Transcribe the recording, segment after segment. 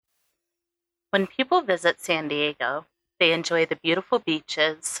When people visit San Diego, they enjoy the beautiful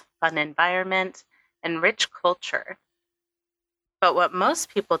beaches, fun environment, and rich culture. But what most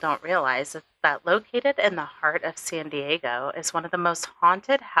people don't realize is that located in the heart of San Diego is one of the most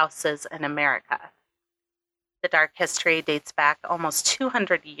haunted houses in America. The dark history dates back almost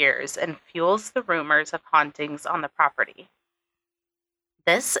 200 years and fuels the rumors of hauntings on the property.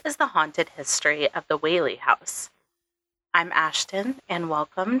 This is the haunted history of the Whaley House. I'm Ashton, and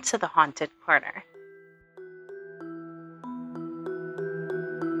welcome to the Haunted Corner.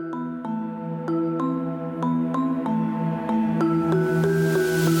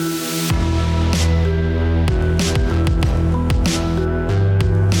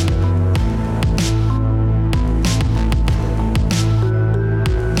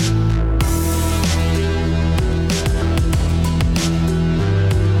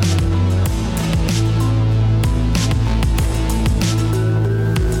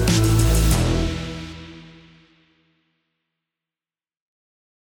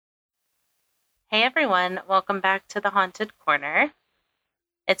 Hey everyone, welcome back to the Haunted Corner.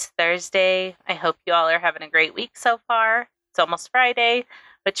 It's Thursday. I hope you all are having a great week so far. It's almost Friday,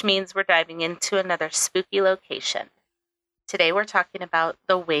 which means we're diving into another spooky location. Today we're talking about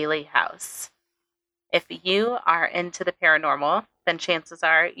the Whaley House. If you are into the paranormal, then chances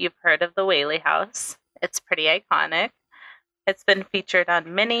are you've heard of the Whaley House. It's pretty iconic. It's been featured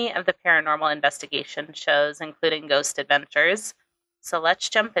on many of the paranormal investigation shows, including Ghost Adventures. So let's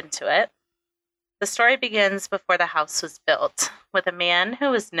jump into it. The story begins before the house was built, with a man who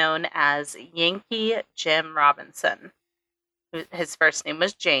was known as Yankee Jim Robinson. His first name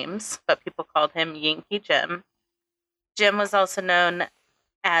was James, but people called him Yankee Jim. Jim was also known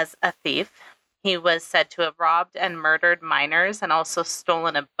as a thief. He was said to have robbed and murdered miners and also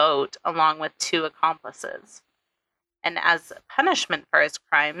stolen a boat along with two accomplices. And as punishment for his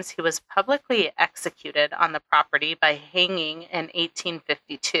crimes, he was publicly executed on the property by hanging in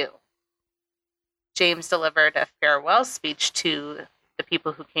 1852. James delivered a farewell speech to the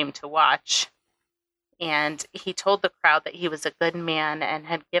people who came to watch, and he told the crowd that he was a good man and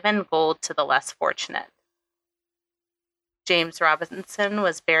had given gold to the less fortunate. James Robinson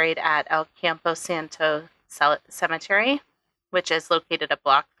was buried at El Campo Santo Cemetery, which is located a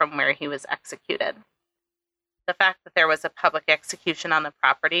block from where he was executed. The fact that there was a public execution on the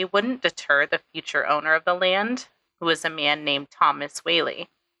property wouldn't deter the future owner of the land, who was a man named Thomas Whaley.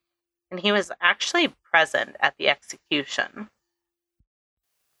 And he was actually present at the execution.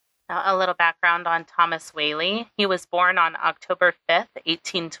 Now, a little background on Thomas Whaley. He was born on October 5th,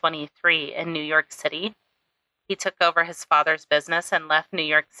 1823 in New York City. He took over his father's business and left New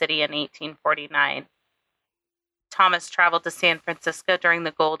York City in 1849. Thomas traveled to San Francisco during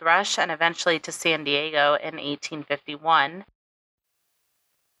the gold rush and eventually to San Diego in 1851.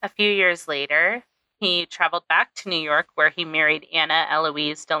 A few years later, he traveled back to New York, where he married Anna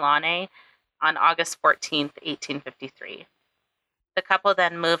Eloise Delaunay on August 14th, 1853. The couple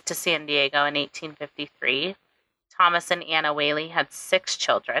then moved to San Diego in 1853. Thomas and Anna Whaley had 6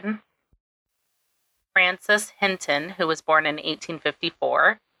 children. Francis Hinton, who was born in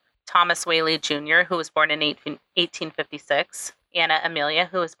 1854, Thomas Whaley Jr., who was born in 1856, Anna Amelia,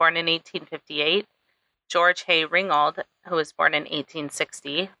 who was born in 1858, George Hay Ringgold, who was born in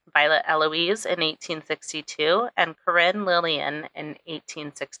 1860, Violet Eloise in 1862, and Corinne Lillian in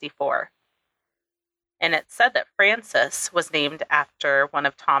 1864. And it's said that Francis was named after one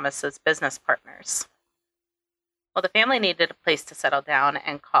of Thomas's business partners. Well, the family needed a place to settle down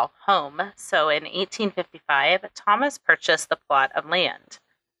and call home, so in 1855, Thomas purchased the plot of land.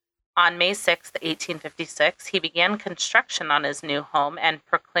 On May 6, 1856, he began construction on his new home and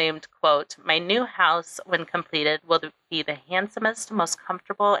proclaimed, quote, "My new house, when completed, will be the handsomest, most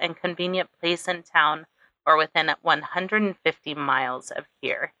comfortable, and convenient place in town or within 150 miles of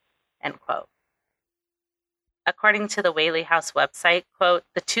here," end quote. According to the Whaley House website, quote,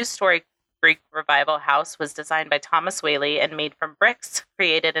 "The 2-story Greek Revival house was designed by Thomas Whaley and made from bricks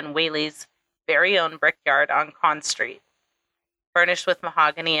created in Whaley's very own brickyard on Conn Street. Furnished with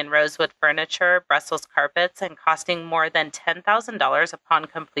mahogany and rosewood furniture, Brussels carpets, and costing more than $10,000 upon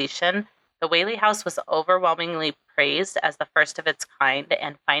completion, the Whaley House was overwhelmingly praised as the first of its kind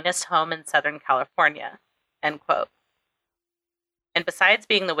and finest home in Southern California," end quote. And besides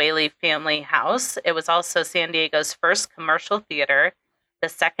being the Whaley family house, it was also San Diego's first commercial theater, the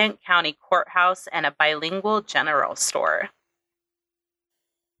second county courthouse, and a bilingual general store.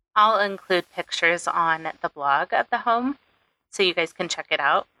 I'll include pictures on the blog of the home, so you guys can check it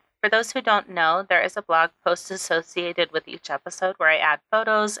out. For those who don't know, there is a blog post associated with each episode where I add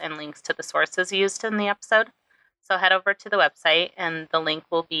photos and links to the sources used in the episode. So head over to the website, and the link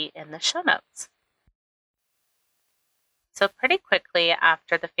will be in the show notes. So pretty quickly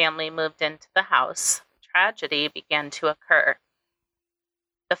after the family moved into the house, tragedy began to occur.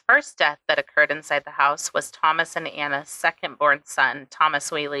 The first death that occurred inside the house was Thomas and Anna's second-born son, Thomas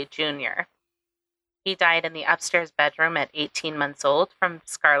Whaley Jr. He died in the upstairs bedroom at 18 months old from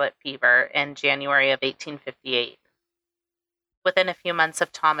scarlet fever in January of 1858. Within a few months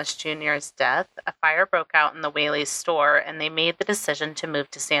of Thomas Jr.'s death, a fire broke out in the Whaley's store, and they made the decision to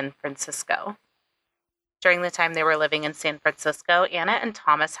move to San Francisco. During the time they were living in San Francisco, Anna and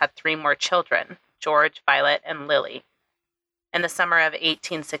Thomas had 3 more children, George, Violet, and Lily. In the summer of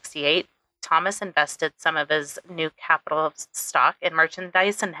 1868, Thomas invested some of his new capital stock in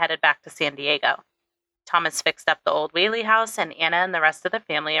merchandise and headed back to San Diego. Thomas fixed up the old Whaley house, and Anna and the rest of the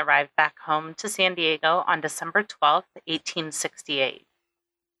family arrived back home to San Diego on December 12, 1868.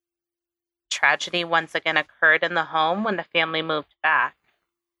 Tragedy once again occurred in the home when the family moved back.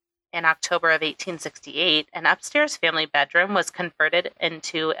 In October of 1868, an upstairs family bedroom was converted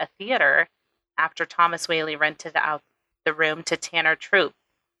into a theater after Thomas Whaley rented out the room to Tanner Troupe,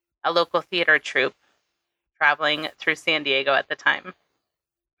 a local theater troupe traveling through San Diego at the time.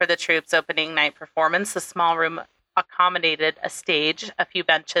 For the troupe's opening night performance, the small room accommodated a stage, a few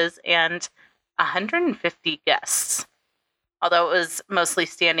benches, and 150 guests. Although it was mostly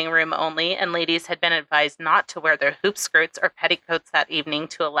standing room only, and ladies had been advised not to wear their hoop skirts or petticoats that evening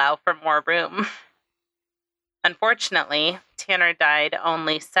to allow for more room. Unfortunately, Tanner died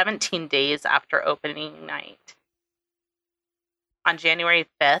only 17 days after opening night. On January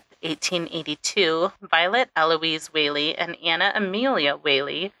 5th, 1882, Violet Eloise Whaley and Anna Amelia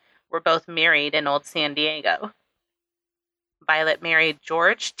Whaley were both married in Old San Diego. Violet married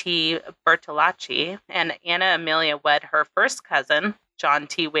George T. Bertolacci, and Anna Amelia wed her first cousin, John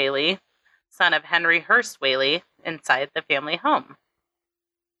T. Whaley, son of Henry Hurst Whaley, inside the family home.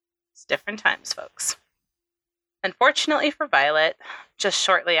 It's different times, folks. Unfortunately for Violet, just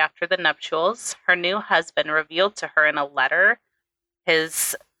shortly after the nuptials, her new husband revealed to her in a letter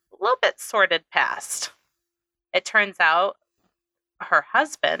his a little bit sordid past. It turns out her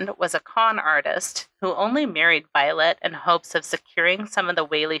husband was a con artist who only married Violet in hopes of securing some of the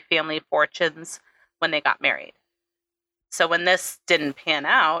Whaley family fortunes when they got married. So when this didn't pan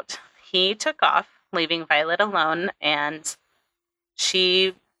out, he took off, leaving Violet alone, and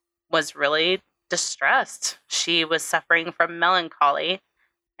she was really distressed. She was suffering from melancholy,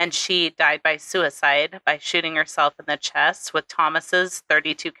 and she died by suicide by shooting herself in the chest with Thomas's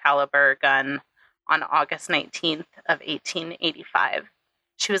 .32 caliber gun on August 19th of 1885.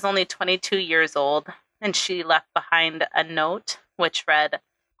 She was only 22 years old, and she left behind a note which read,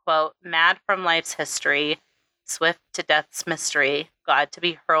 quote, "Mad from life's history, swift to death's mystery, glad to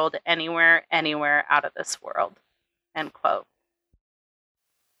be hurled anywhere, anywhere out of this world," end quote.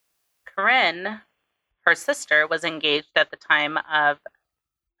 Corinne, her sister, was engaged at the time of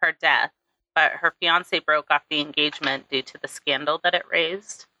her death, but her fiance broke off the engagement due to the scandal that it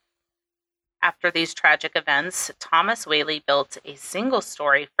raised. After these tragic events, Thomas Whaley built a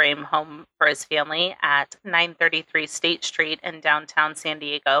single-story frame home for his family at 933 State Street in downtown San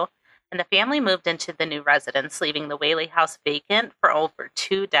Diego, and the family moved into the new residence, leaving the Whaley house vacant for over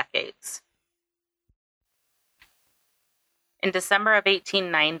 2 decades. In December of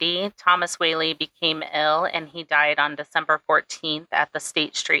 1890, Thomas Whaley became ill, and he died on December 14th at the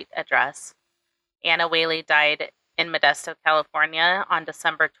State Street address. Anna Whaley died in Modesto, California on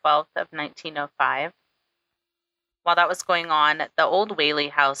December 12th of 1905. While that was going on, the old Whaley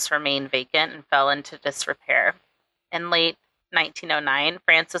house remained vacant and fell into disrepair. In late 1909,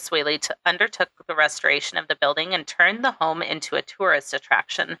 Francis Whaley undertook the restoration of the building and turned the home into a tourist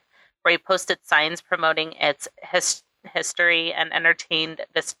attraction, where he posted signs promoting its history and entertained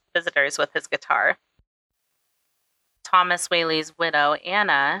visitors with his guitar. Thomas Whaley's widow,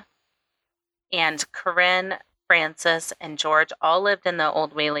 Anna, and Corinne, Francis, and George all lived in the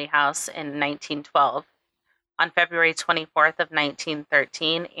old Whaley house in 1912. On February 24th of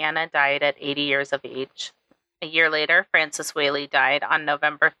 1913, Anna died at 80 years of age. A year later, Francis Whaley died on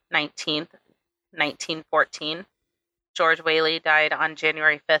November 19th, 1914. George Whaley died on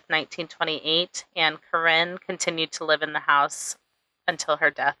January 5th, 1928, and Corinne continued to live in the house until her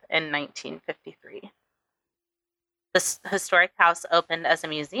death in 1953. This historic house opened as a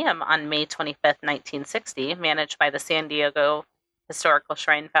museum on May 25th, 1960, managed by the San Diego Historical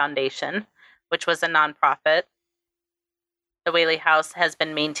Shrine Foundation, which was a nonprofit. The Whaley House has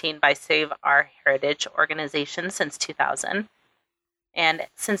been maintained by Save Our Heritage organization since 2000. And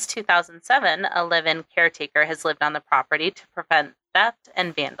since 2007, a live-in caretaker has lived on the property to prevent theft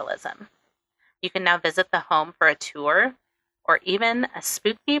and vandalism. You can now visit the home for a tour or even a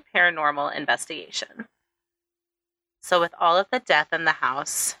spooky paranormal investigation. So with all of the death in the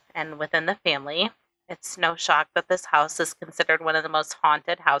house and within the family, it's no shock that this house is considered one of the most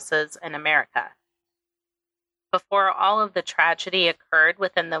haunted houses in America. Before all of the tragedy occurred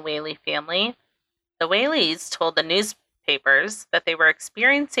within the Whaley family, the Whaleys told the newspapers that they were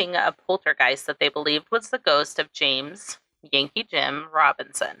experiencing a poltergeist that they believed was the ghost of James Yankee Jim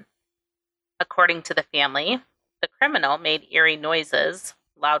Robinson. According to the family, the criminal made eerie noises,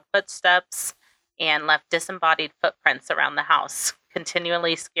 loud footsteps, and left disembodied footprints around the house,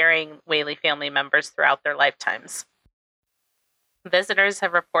 continually scaring Whaley family members throughout their lifetimes. Visitors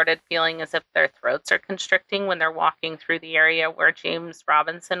have reported feeling as if their throats are constricting when they're walking through the area where James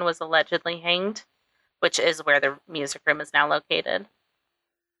Robinson was allegedly hanged, which is where the music room is now located.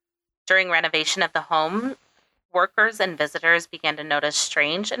 During renovation of the home, workers and visitors began to notice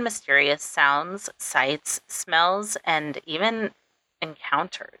strange and mysterious sounds, sights, smells, and even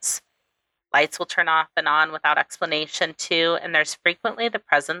encounters. Lights will turn off and on without explanation, too, and there's frequently the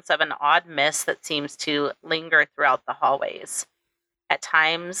presence of an odd mist that seems to linger throughout the hallways. At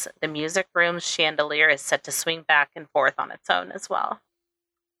times, the music room's chandelier is said to swing back and forth on its own as well.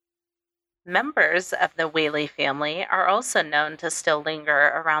 Members of the Whaley family are also known to still linger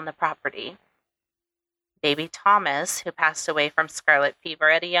around the property. Baby Thomas, who passed away from scarlet fever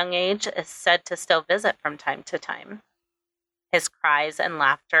at a young age, is said to still visit from time to time. His cries and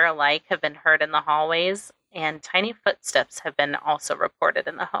laughter alike have been heard in the hallways, and tiny footsteps have been also reported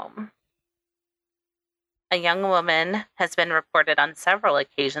in the home. A young woman has been reported on several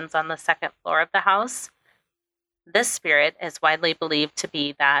occasions on the second floor of the house. This spirit is widely believed to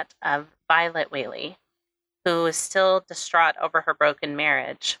be that of Violet Whaley, who is still distraught over her broken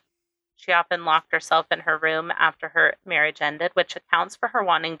marriage. She often locked herself in her room after her marriage ended, which accounts for her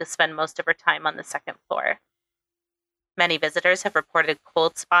wanting to spend most of her time on the second floor. Many visitors have reported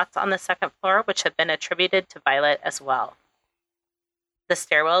cold spots on the second floor, which have been attributed to Violet as well. The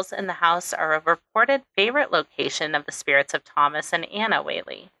stairwells in the house are a reported favorite location of the spirits of Thomas and Anna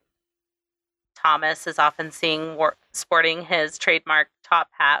Whaley. Thomas is often seen sporting his trademark top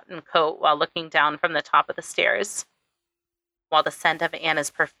hat and coat while looking down from the top of the stairs, while the scent of Anna's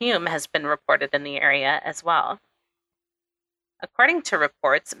perfume has been reported in the area as well. According to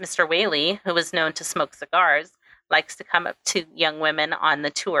reports, Mr. Whaley, who is known to smoke cigars, likes to come up to young women on the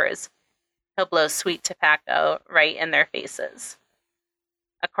tours. He'll blow sweet tobacco right in their faces.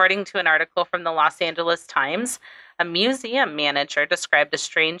 According to an article from the Los Angeles Times, a museum manager described a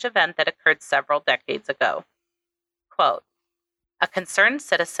strange event that occurred several decades ago. Quote, "A concerned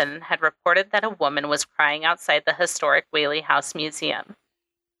citizen had reported that a woman was crying outside the historic Whaley House Museum.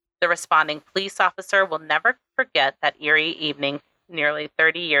 The responding police officer will never forget that eerie evening nearly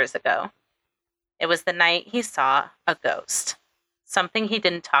 30 years ago. It was the night he saw a ghost, something he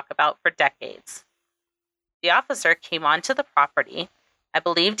didn't talk about for decades. The officer came onto the property. I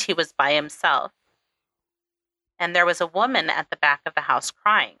believed he was by himself. And there was a woman at the back of the house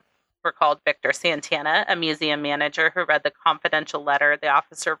crying," recalled Victor Santana, a museum manager who read the confidential letter the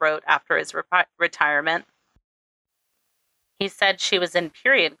officer wrote after his retirement. He said she was in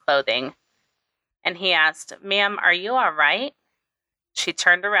period clothing, and he asked, "Ma'am, are you all right?" She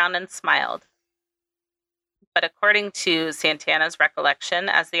turned around and smiled. But according to Santana's recollection,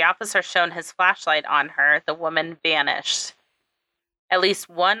 as the officer shone his flashlight on her, the woman vanished. At least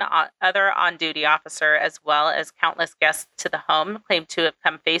one other on-duty officer, as well as countless guests to the home, claimed to have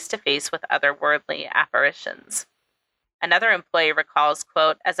come face-to-face with otherworldly apparitions. Another employee recalls,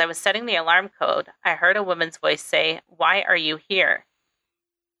 quote, "As I was setting the alarm code, I heard a woman's voice say, 'Why are you here?'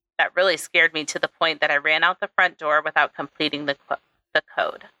 That really scared me to the point that I ran out the front door without completing the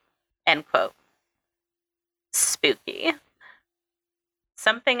code." End quote. Spooky.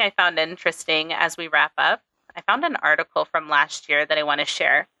 Something I found interesting as we wrap up, I found an article from last year that I want to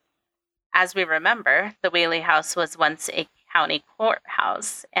share. As we remember, the Whaley House was once a county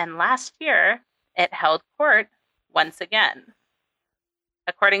courthouse, and last year it held court once again.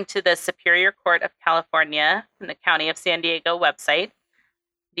 According to the Superior Court of California and the County of San Diego website,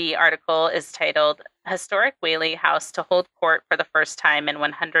 the article is titled, "Historic Whaley House to Hold Court for the First Time in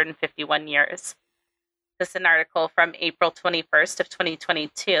 151 Years." This is an article from April 21st of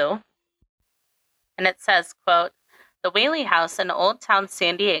 2022. And it says, quote, "The Whaley House in Old Town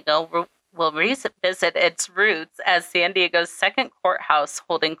San Diego will revisit its roots as San Diego's second courthouse,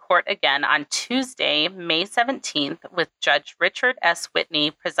 holding court again on Tuesday, May 17th, with Judge Richard S.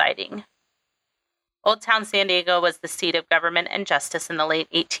 Whitney presiding. Old Town San Diego was the seat of government and justice in the late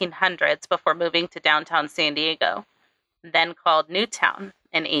 1800s before moving to downtown San Diego, then called Newtown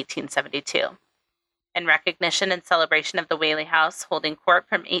in 1872. In recognition and celebration of the Whaley House holding court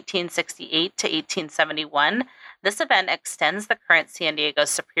from 1868 to 1871, this event extends the current San Diego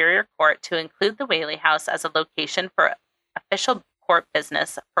Superior Court to include the Whaley House as a location for official court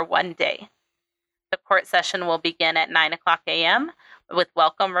business for one day. The court session will begin at 9 o'clock a.m. with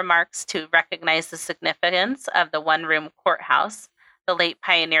welcome remarks to recognize the significance of the one-room courthouse, the late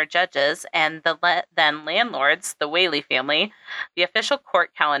pioneer judges, and the then landlords, the Whaley family. The official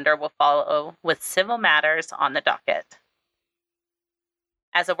court calendar will follow with civil matters on the docket.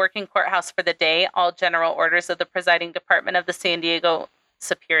 As a working courthouse for the day, all general orders of the presiding department of the San Diego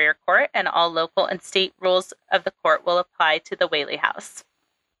Superior Court and all local and state rules of the court will apply to the Whaley House.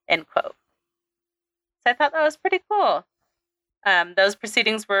 End quote. So I thought that was pretty cool. Those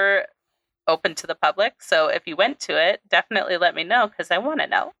proceedings were open to the public, so if you went to it, definitely let me know because I want to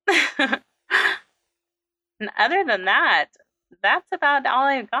know. And other than that, that's about all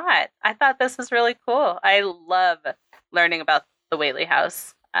I got. I thought this was really cool. I love learning about the Whaley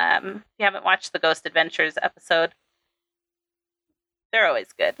House. If you haven't watched the Ghost Adventures episode, they're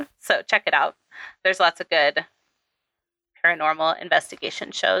always good, so check it out. There's lots of good paranormal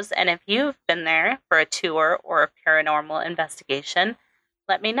investigation shows, and if you've been there for a tour or a paranormal investigation,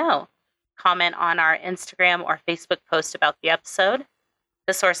 let me know. Comment on our Instagram or Facebook post about the episode.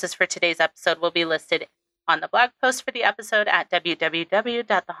 The sources for today's episode will be listed on the blog post for the episode at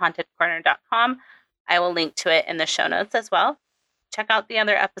www.thehauntedcorner.com. I will link to it in the show notes as well. Check out the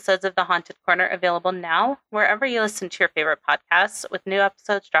other episodes of The Haunted Corner available now, wherever you listen to your favorite podcasts, with new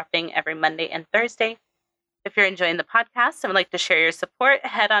episodes dropping every Monday and Thursday. If you're enjoying the podcast and would like to share your support,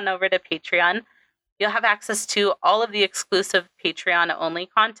 head on over to Patreon. You'll have access to all of the exclusive Patreon-only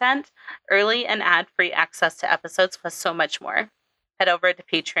content, early and ad-free access to episodes, plus so much more. Head over to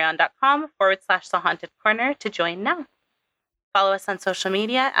patreon.com/The Haunted Corner to join now. Follow us on social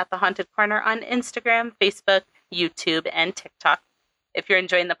media at The Haunted Corner on Instagram, Facebook, YouTube, and TikTok. If you're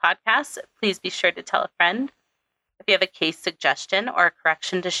enjoying the podcast, please be sure to tell a friend. If you have a case suggestion or a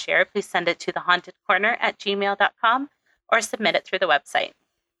correction to share, please send it to thehauntedcorner@gmail.com or submit it through the website.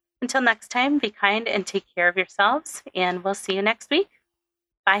 Until next time, be kind and take care of yourselves, and we'll see you next week.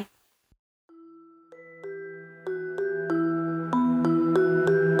 Bye.